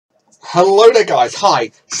Hello there guys,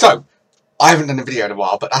 hi. So, I haven't done a video in a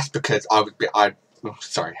while, but that's because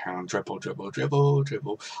sorry, hang on,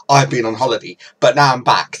 dribble. I've been on holiday, but now I'm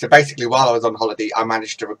back. So basically, while I was on holiday, I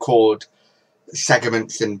managed to record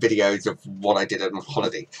segments and videos of what I did on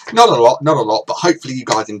holiday. Not a lot, but hopefully you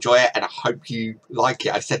guys enjoy it, and I hope you like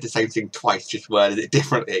it. I said the same thing twice, just worded it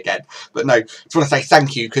differently again. But no, just want to say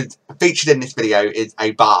thank you, because featured in this video is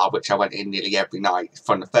a bar, which I went in nearly every night,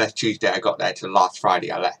 from the first Tuesday I got there to the last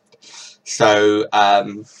Friday I left. So,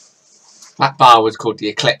 that bar was called the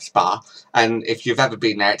Eclipse Bar, and if you've ever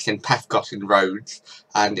been there, it's in Pethcott in Rhodes,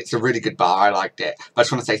 and it's a really good bar. I liked it. But I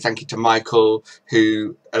just want to say thank you to Michael,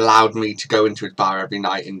 who allowed me to go into his bar every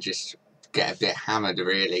night and just get a bit hammered,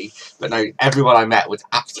 really. But no, everyone I met was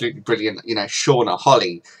absolutely brilliant. You know, Shauna,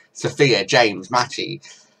 Holly, Sophia, James, Matty,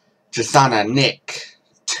 Jasana, Nick,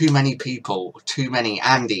 too many people, too many,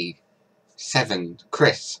 Andy, Seven,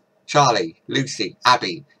 Chris, Charlie, Lucy,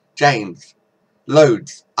 Abby, James,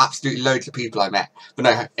 loads, absolutely loads of people I met. But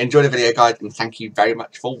no, enjoy the video guys, and thank you very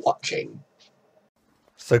much for watching.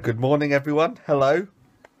 So good morning everyone, hello.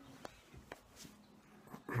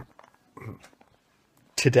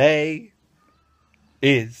 Today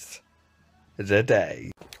is the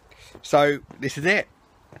day. So this is it.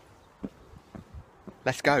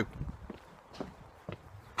 Let's go.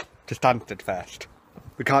 To Stansted first.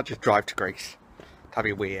 We can't just drive to Greece. That'd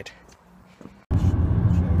be weird.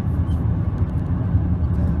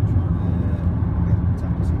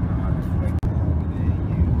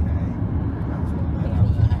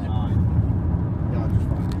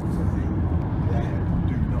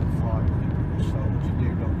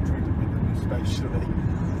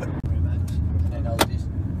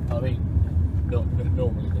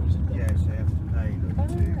 Normally there isn't. Yes, they have to pay them £2.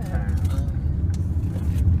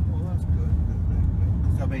 Well, that's good.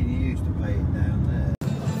 Because I mean, you used to pay it down there.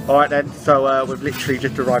 Alright then, so we've literally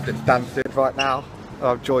just arrived at Stansted right now.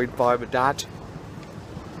 I'm joined by my dad.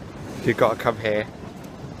 You've got to come here.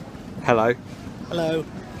 Hello. Hello.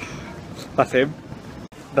 That's him.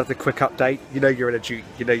 That's a quick update. You know you're in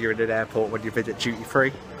an airport when you visit duty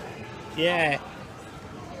free. Yeah.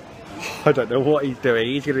 I don't know what he's doing.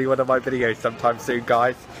 He's going to be one of my videos sometime soon,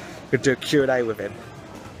 guys. We're going to do a Q&A with him.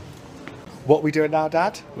 What are we doing now,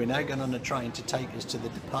 Dad? We're now going on a train to take us to the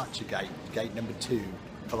departure gate, gate number 2,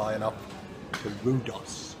 flying up to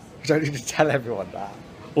Rhodos. You don't need to tell everyone that.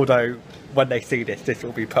 Although, when they see this, this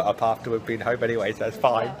will be put up after we've been home anyway, so it's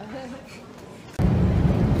fine.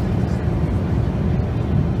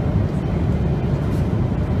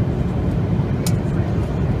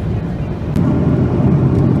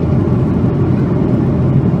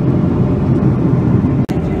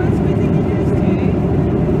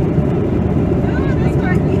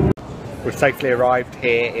 We've safely arrived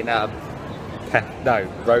here in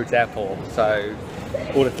Rhodes Airport, so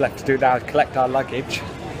all that's left to do now is collect our luggage,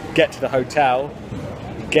 get to the hotel,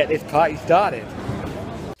 and get this party started.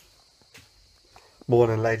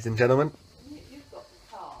 Morning ladies and gentlemen. You've got the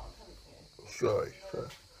card,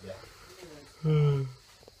 haven't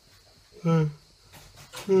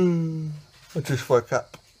Sorry. I just woke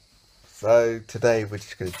up. So today we're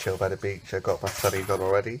just going to chill by the beach. I got my sunnies on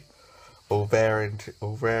already. All raring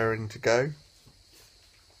to go.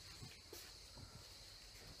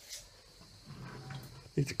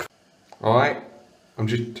 Alright, I'm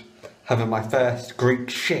just having my first Greek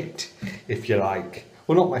shit, if you like.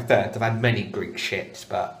 Well, not my first, I've had many Greek shits,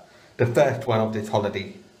 but the first one of this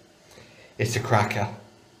holiday is a cracker.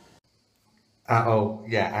 Oh,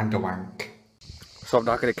 yeah, and a wank. So I'm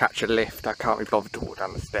not going to catch a lift, I can't be bothered to walk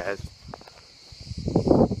down the stairs.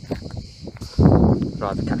 I'd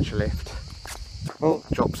rather catch a lift. Oh,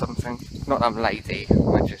 drop something. Not that I'm lazy,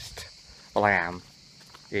 well I am.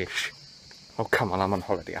 Ish. Oh come on, I'm on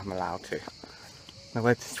holiday, I'm allowed to. Now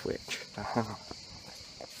where's the switch?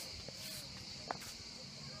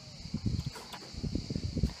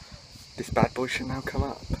 This bad boy should now come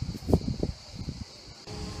up.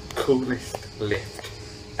 Coolest lift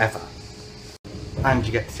ever. And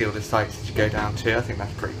you get to see all the sights as you go down too, I think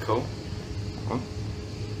that's pretty cool.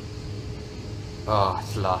 Oh,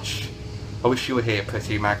 it's lush. I wish you were here,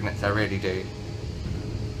 pussy magnets, I really do.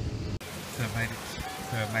 So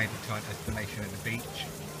I made it to our destination at the beach.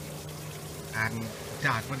 And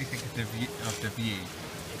Dad, what do you think of the view?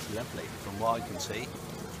 It's lovely from what I can see.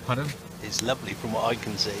 Pardon? It's lovely from what I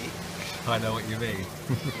can see. I know what you mean.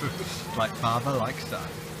 Like father, like son.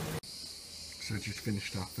 So we just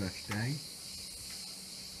finished our first day.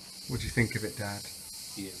 What do you think of it, Dad?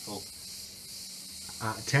 Beautiful.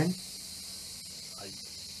 Out of 10? 8.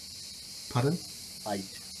 Pardon?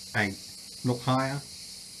 8. 8. Not higher?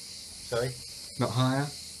 Sorry? Not higher?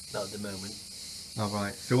 Not at the moment.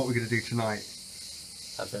 Alright, so what are we going to do tonight?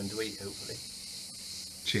 Have something to eat, hopefully.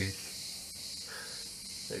 Cheers.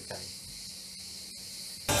 Okay.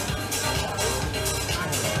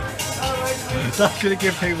 That's going to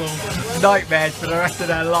give people nightmares for the rest of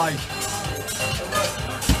their life.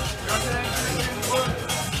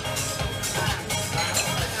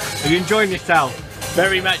 Are you enjoying yourself?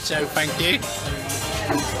 Very much so, thank you.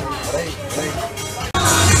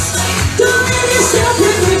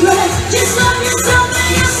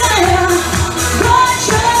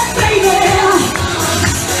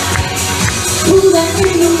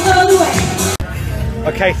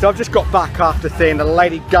 Okay, so I've just got back after seeing the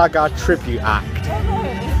Lady Gaga tribute act.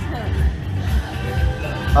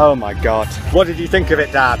 Oh my god. What did you think of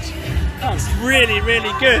it, Dad? That's really,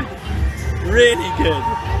 really good. Really good.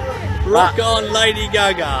 Rock on, Lady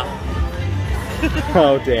Gaga.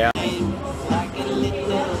 Oh dear.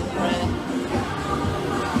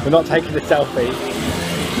 We're not taking a selfie.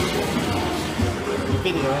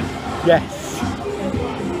 Video it. Yes.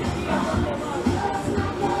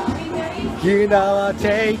 You know I'll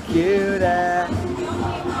take you there.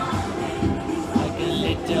 Like a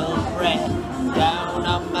little breath down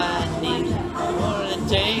on my knees. I wanna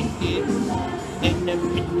take you in the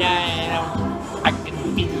midnight hour. I can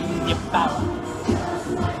feel your power.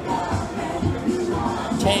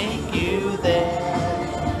 Take you there.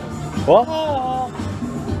 What?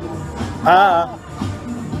 Ah.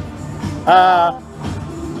 Ah.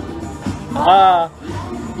 Ah.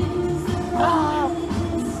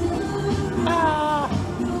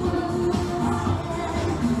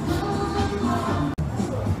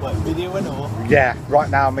 What, video and all? Yeah, right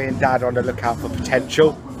now me and Dad are on the lookout for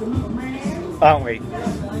potential, aren't we?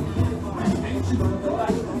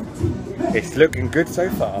 It's looking good so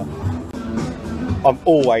far. I'm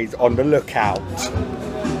always on the lookout.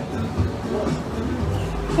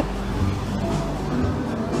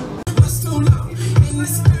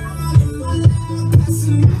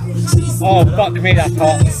 Oh fuck me, that's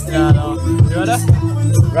hot. Yeah, no. You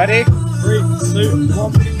ready? Ready? 3, 2,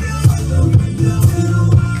 1.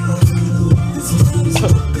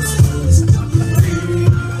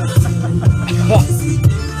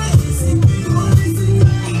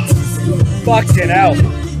 Fucking hell.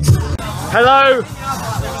 Hello,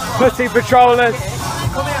 pussy patrollers.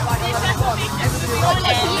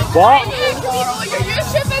 What?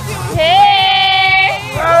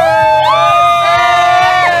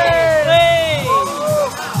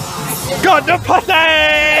 Got the pussy!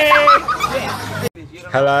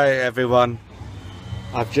 Hello everyone.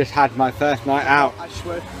 I've just had my first night out.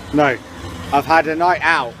 No, I've had a night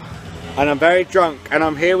out and I'm very drunk and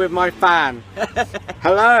I'm here with my fan.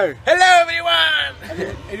 Hello! Hello everyone!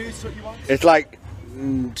 It's like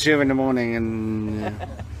 2 in the morning and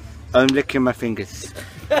I'm licking my fingers.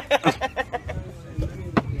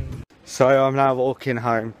 So I'm now walking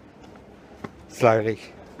home slowly.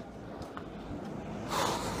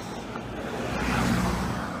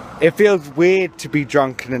 It feels weird to be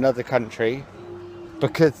drunk in another country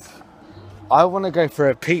because I want to go for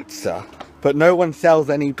a pizza, but no one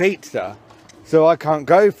sells any pizza, so I can't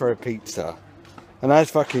go for a pizza. And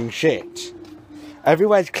that's fucking shit.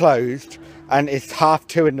 Everywhere's closed and it's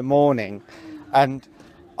 2:30 in the morning and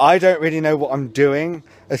I don't really know what I'm doing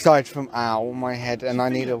aside from ow my head, and I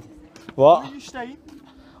need a what? Where are you staying?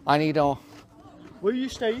 I need a Where are you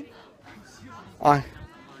staying?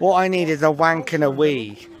 what I need is a wank and a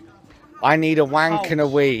wee. I need a wank and a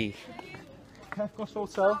wee. Pefcos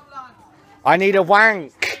Hotel. I need a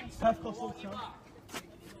wank. Pefcos Hotel.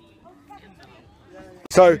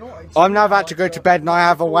 So I'm now about to go to bed and I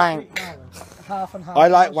have a wank. Half and half. I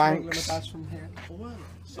like wanks. From here.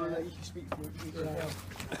 So that you can speak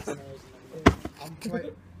for I'm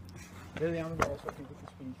quite really people to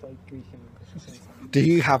speak like Greek and Do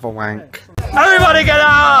you have a wank? Everybody get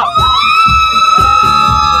up!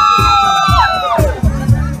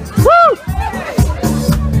 Woo!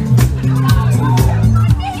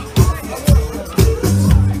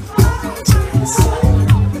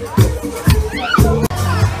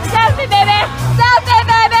 Selfie baby! Selfie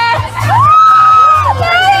baby!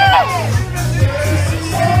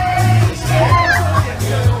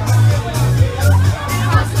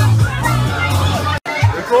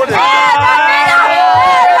 Recording.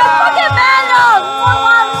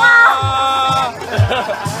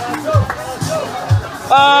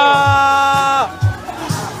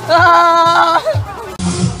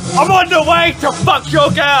 I'm on the way to fuck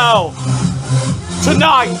your girl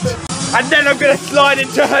tonight, and then I'm gonna slide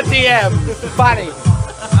into her DM. Funny.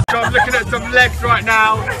 So I'm looking at some legs right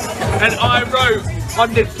now, and I wrote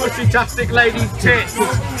on this pussy-tastic lady's tits.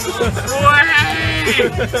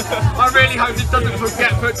 I really hope this doesn't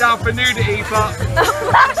get put down for nudity, but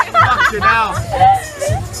fucking hell.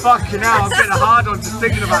 Fucking hell, I'm getting a hard on just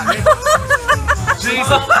thinking about this.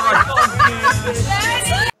 Jesus Christ.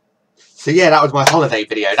 So yeah, that was my holiday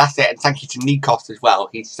video. That's it. And thank you to Nikos as well.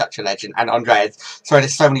 He's such a legend. And Andreas. Sorry,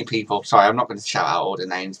 there's so many people. Sorry, I'm not going to shout out all the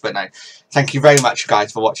names. But no, thank you very much,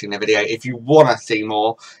 guys, for watching the video. If you want to see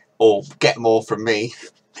more or get more from me,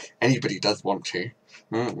 anybody does want to,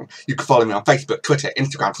 you can follow me on Facebook, Twitter,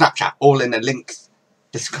 Instagram, Snapchat. All in the links.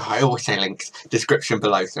 I always say links. Description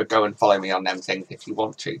below. So go and follow me on them things if you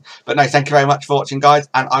want to. But no, thank you very much for watching, guys.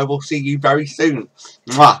 And I will see you very soon.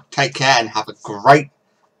 Mwah. Take care and have a great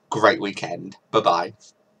weekend. Bye-bye.